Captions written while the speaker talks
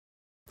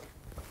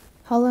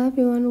Hello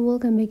everyone,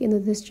 welcome back into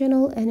this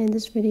channel, and in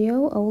this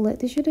video I would like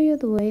to show you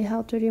the way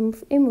how to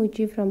remove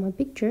emoji from a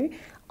picture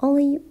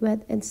only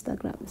with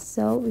Instagram.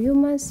 So you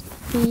must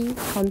be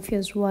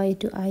confused, why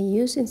do I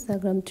use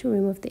Instagram to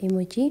remove the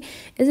emoji?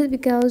 Is it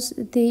because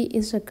the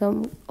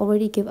Instagram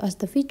already give us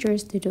the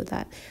features to do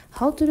that?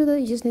 How to do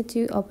that? You just need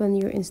to open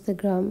your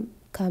Instagram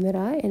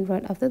camera, and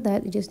right after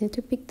that you just need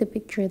to pick the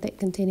picture that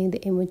containing the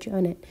emoji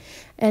on it.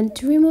 And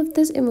to remove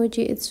this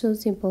emoji, it's so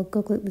simple.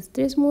 Go click the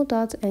three small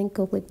dots and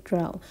go click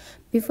draw.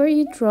 Before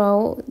you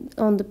draw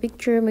on the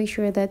picture, make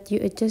sure that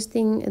you're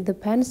adjusting the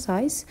pen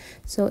size.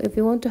 So if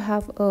you want to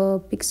have a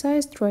big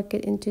size, drag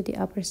it into the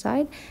upper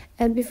side.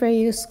 And before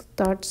you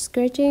start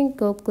scratching,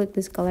 go click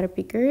this color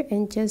picker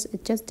and just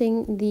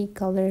adjusting the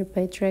color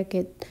by drag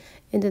it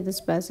into the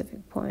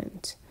specific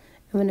point.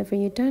 And whenever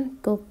you're done,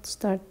 go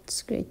start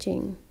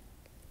scratching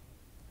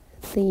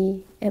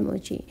the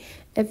emoji.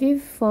 If you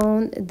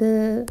found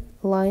the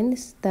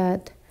lines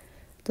that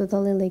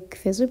totally like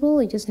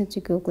visible, you just need to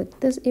go click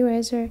this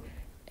eraser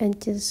and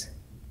just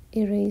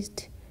erase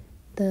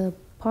the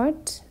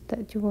part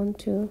that you want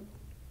to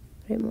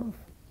remove.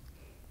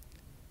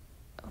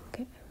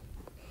 Okay,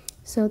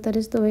 so that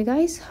is the way,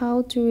 guys,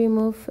 how to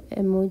remove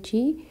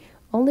emoji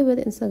only with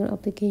Instagram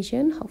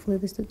application. Hopefully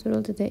this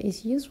tutorial today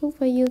is useful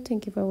for you.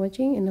 Thank you for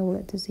watching, and I would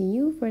like to see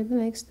you for the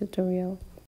next tutorial.